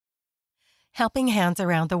Helping hands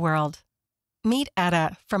around the world. Meet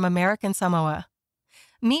Etta from American Samoa.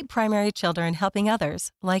 Meet primary children helping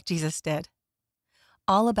others like Jesus did.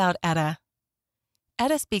 All about Etta.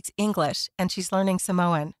 Etta speaks English and she's learning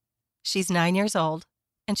Samoan. She's 9 years old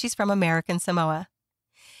and she's from American Samoa.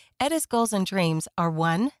 Etta's goals and dreams are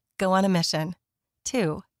 1. Go on a mission.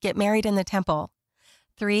 2. Get married in the temple.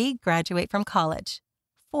 3. Graduate from college.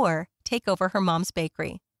 4. Take over her mom's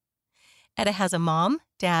bakery. Etta has a mom,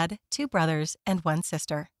 dad, 2 brothers, and 1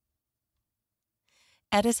 sister.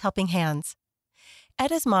 Etta's helping hands.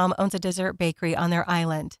 Etta's mom owns a dessert bakery on their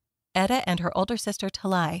island. Etta and her older sister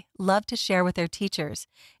Talai love to share with their teachers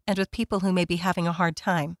and with people who may be having a hard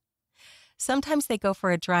time. Sometimes they go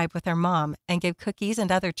for a drive with their mom and give cookies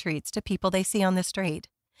and other treats to people they see on the street.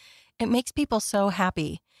 It makes people so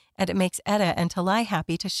happy, and it makes Etta and Talai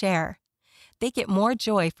happy to share. They get more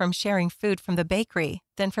joy from sharing food from the bakery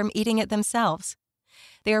than from eating it themselves.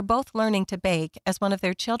 They are both learning to bake as one of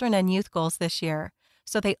their children and youth goals this year,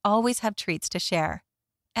 so they always have treats to share.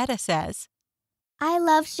 Etta says, I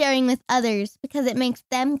love sharing with others because it makes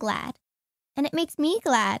them glad, and it makes me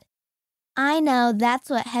glad. I know that's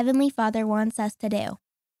what Heavenly Father wants us to do.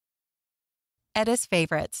 Etta's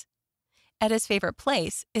favorites. Etta's favorite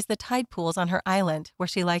place is the tide pools on her island where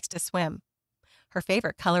she likes to swim. Her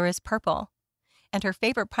favorite color is purple, and her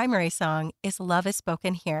favorite primary song is Love is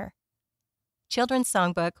Spoken Here. Children's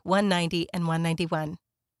Songbook 190 and 191.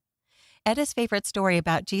 Etta's favorite story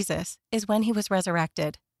about Jesus is when he was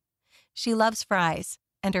resurrected. She loves fries,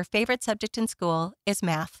 and her favorite subject in school is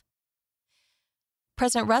math.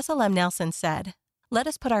 President Russell M. Nelson said, "Let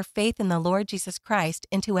us put our faith in the Lord Jesus Christ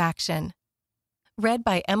into action." Read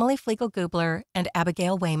by Emily Flegel-Gubler and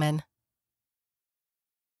Abigail Wayman.